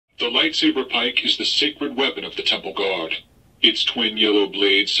The lightsaber pike is the sacred weapon of the Temple Guard. Its twin yellow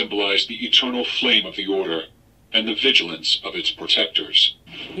blades symbolize the eternal flame of the Order and the vigilance of its protectors.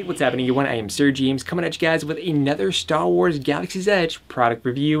 Hey, what's happening everyone? I am SirJames coming at you guys with another Star Wars Galaxy's Edge product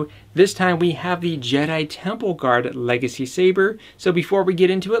review. This time we have the Jedi Temple Guard Legacy Saber. So before we get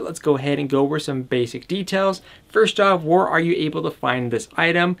into it, let's go ahead and go over some basic details. First off, where are you able to find this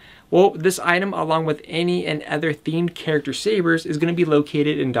item? Well, this item, along with any and other themed character sabers, is going to be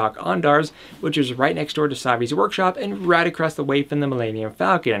located in Doc Ondar's, which is right next door to Savi's workshop and right across the way from the Millennium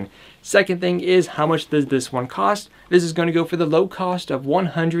Falcon. Second thing is, how much does this one cost? This is going to go for the low cost of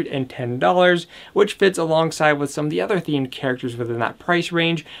 $110, which fits alongside with some of the other themed characters within that price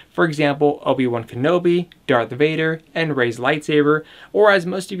range. For example, Obi-Wan Kenobi, Darth Vader, and Rey's lightsaber, or as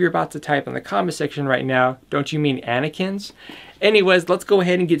most of you are about to type in the comment section right now, don't you mean Anakin's? Anyways, let's go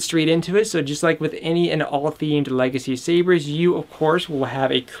ahead and get straight into it. So just like with any and all themed legacy sabers, you of course will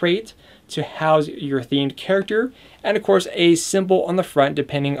have a crate to house your themed character, and of course a symbol on the front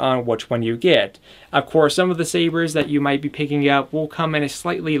depending on which one you get. Of course, some of the sabers that you might be picking up will come in a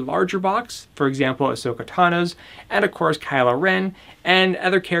slightly larger box, for example Ahsoka Tano's, and of course Kylo Ren, and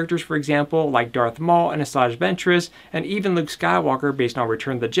other characters, for example like Darth Maul and Asajj Ventress, and even Luke Skywalker based on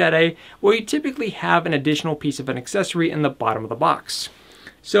Return of the Jedi, will you typically have an additional piece of an accessory in the bottom of the box.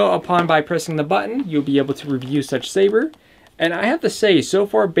 So by pressing the button, you'll be able to review such saber. And I have to say, so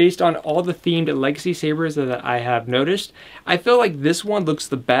far, based on all the themed legacy sabers that I have noticed, I feel like this one looks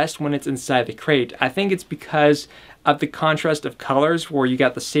the best when it's inside the crate. I think it's because of the contrast of colors, where you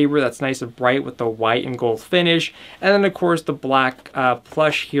got the saber that's nice and bright with the white and gold finish, and then of course the black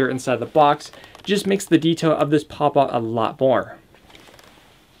plush here inside the box just makes the detail of this pop out a lot more.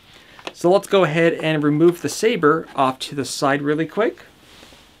 So let's go ahead and remove the saber off to the side really quick.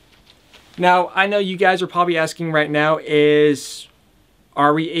 Now, I know you guys are probably asking right now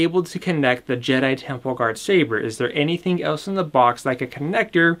are we able to connect the Jedi Temple Guard saber? Is there anything else in the box like a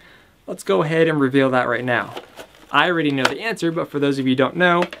connector? Let's go ahead and reveal that right now. I already know the answer, but for those of you who don't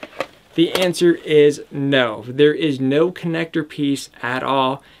know, the answer is no. There is no connector piece at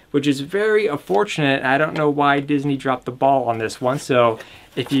all, which is very unfortunate. I don't know why Disney dropped the ball on this one, so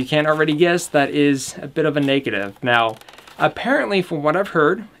if you can't already guess, that is a bit of a negative. Now, apparently, from what I've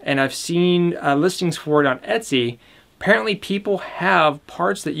heard, and I've seen listings for it on Etsy, apparently people have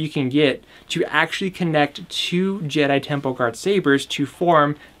parts that you can get to actually connect two Jedi Temple Guard sabers to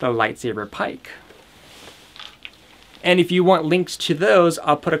form the lightsaber pike. And if you want links to those,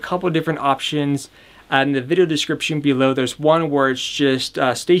 I'll put a couple different options in the video description below. There's one where it's just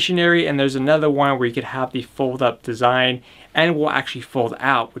stationary, and there's another one where you could have the fold-up design and will actually fold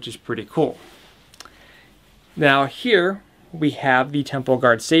out, which is pretty cool. Now here we have the Temple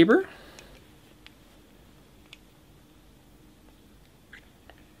Guard saber.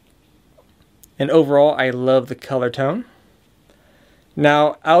 And overall, I love the color tone.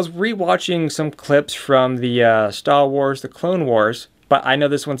 Now, I was rewatching some clips from the Star Wars, the Clone Wars, but I know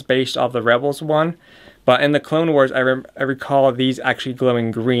this one's based off the Rebels one. But in the Clone Wars, I recall these actually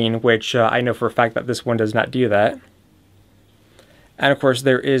glowing green, which I know for a fact that this one does not do that. And of course,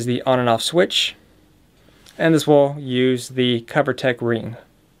 there is the on and off switch. And this will use the CoverTech ring.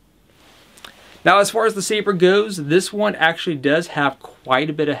 Now, as far as the saber goes, this one actually does have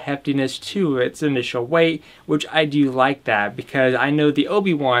quite a bit of heftiness to its initial weight, which I do like that, because I know the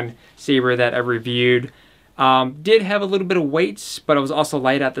Obi-Wan saber that I reviewed did have a little bit of weight, but it was also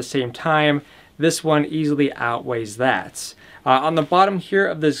light at the same time. This one easily outweighs that. On the bottom here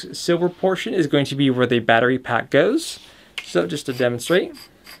of this silver portion is going to be where the battery pack goes. So just to demonstrate,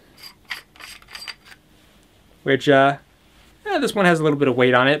 which this one has a little bit of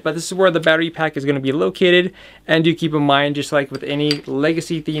weight on it, but this is where the battery pack is going to be located. And do keep in mind, just like with any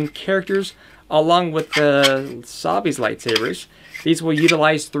legacy themed characters, along with the Savi's lightsabers, these will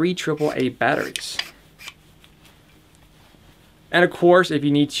utilize 3 AAA batteries. And of course, if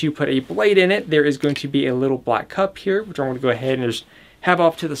you need to put a blade in it, there is going to be a little black cup here, which I'm going to go ahead and just have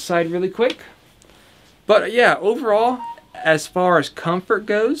off to the side really quick. But yeah, overall, as far as comfort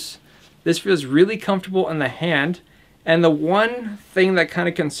goes, this feels really comfortable in the hand. And the one thing that kind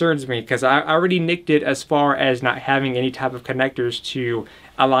of concerns me, because I already nicked it as far as not having any type of connectors to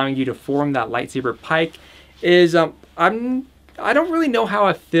allowing you to form that lightsaber pike, is I don't really know how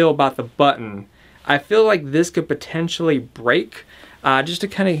I feel about the button. I feel like this could potentially break. Just to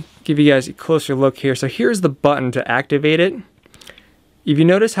kind of give you guys a closer look here. So here's the button to activate it. If you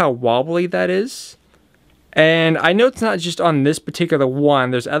notice how wobbly that is, and I know it's not just on this particular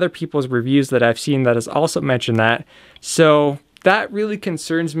one, there's other people's reviews that I've seen that has also mentioned that. So that really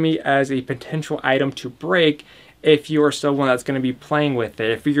concerns me as a potential item to break. if you're someone that's going to be playing with it.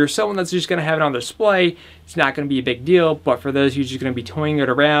 If you're someone that's just going to have it on display, it's not going to be a big deal. But for those who are just going to be toying it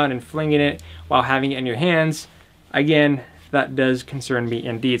around and flinging it while having it in your hands, again, that does concern me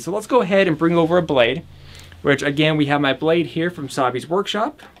indeed. So let's go ahead and bring over a blade, which again, we have my blade here from Sabi's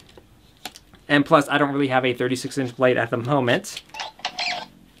workshop. And plus, I don't really have a 36-inch blade at the moment.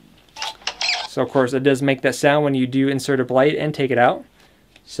 So of course, it does make that sound when you do insert a blade and take it out.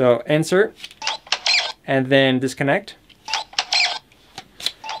 So insert, and then disconnect.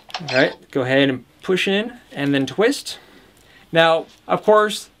 All right, go ahead and push in, and then twist. Now, of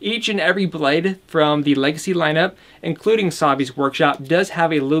course, each and every blade from the Legacy lineup, including Sabi's workshop, does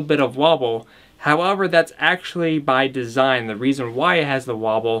have a little bit of wobble. However, that's actually by design. The reason why it has the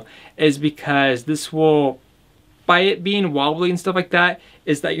wobble is because this will, by it being wobbly and stuff like that,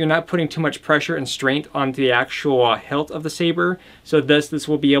 is that you're not putting too much pressure and strength on the actual hilt of the saber. So thus, this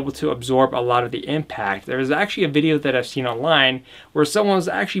will be able to absorb a lot of the impact. There's actually a video that I've seen online where someone was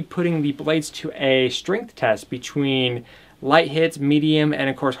actually putting the blades to a strength test between light hits, medium, and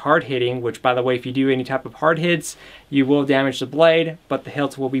of course hard hitting, which by the way, if you do any type of hard hits, you will damage the blade, but the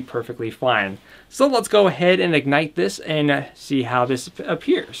hilt will be perfectly fine. So let's go ahead and ignite this and see how this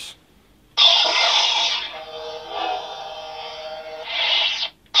appears.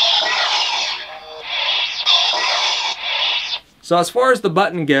 So as far as the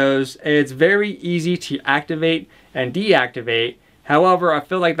button goes, it's very easy to activate and deactivate. However, I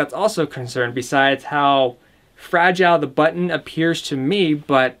feel like that's also a concern besides how fragile the button appears to me,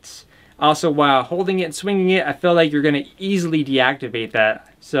 but also while holding it and swinging it, I feel like you're going to easily deactivate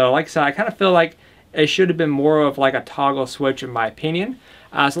that. So like I said, I kind of feel like it should have been more of like a toggle switch in my opinion.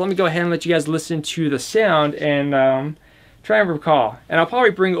 So let me go ahead and let you guys listen to the sound and try and recall. And I'll probably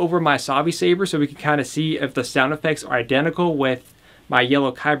bring over my Sabi saber so we can kind of see if the sound effects are identical with my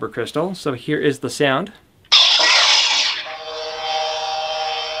yellow kyber crystal. So here is the sound.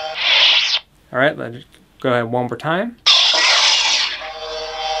 All right, let's go ahead one more time.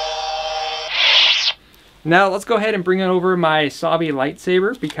 Now let's go ahead and bring over my Sabi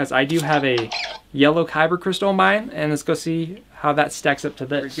lightsaber because I do have a yellow kyber crystal in mine, and let's go see how that stacks up to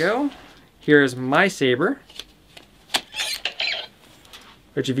this. There we go. Here's my saber,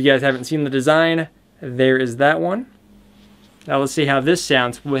 which if you guys haven't seen the design, there is that one. Now let's see how this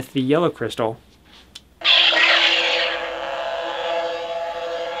sounds with the yellow crystal.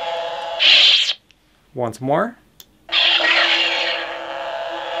 Once more.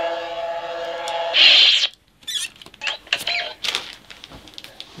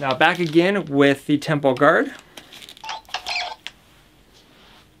 Now back again with the temple guard.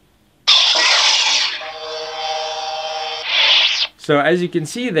 So as you can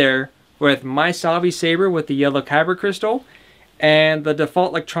see there, with my Sabi saber with the yellow kyber crystal and the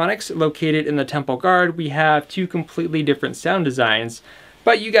default electronics located in the temple guard, we have two completely different sound designs.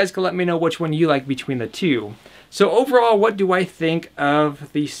 But you guys can let me know which one you like between the two. So overall, what do I think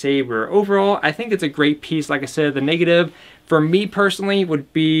of the saber? Overall, I think it's a great piece. Like I said, the negative for me personally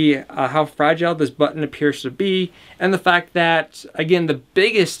would be how fragile this button appears to be, and the fact that, again, the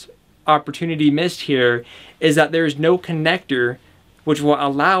biggest opportunity missed here is that there is no connector which will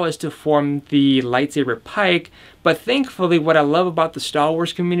allow us to form the lightsaber pike. But thankfully, what I love about the Star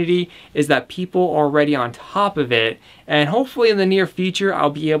Wars community is that people are already on top of it. And hopefully in the near future, I'll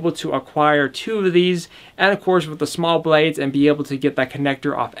be able to acquire 2 of these. And of course, with the small blades and be able to get that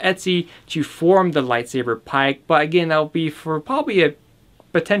connector off Etsy to form the lightsaber pike. But again, that'll be for probably a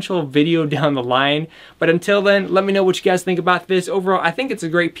potential video down the line. But until then, let me know what you guys think about this. Overall, I think it's a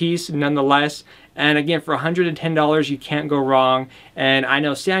great piece nonetheless. And again, for $110, you can't go wrong. And I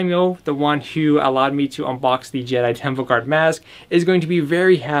know Samuel, the one who allowed me to unbox the Jedi Temple Guard mask, is going to be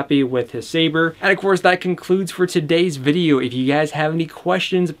very happy with his saber. And of course, that concludes for today's video. If you guys have any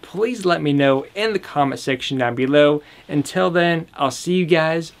questions, please let me know in the comment section down below. Until then, I'll see you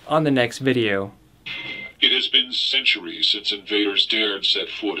guys on the next video. It has been centuries since invaders dared set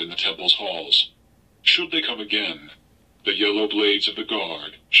foot in the temple's halls. Should they come again, the yellow blades of the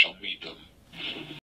guard shall meet them.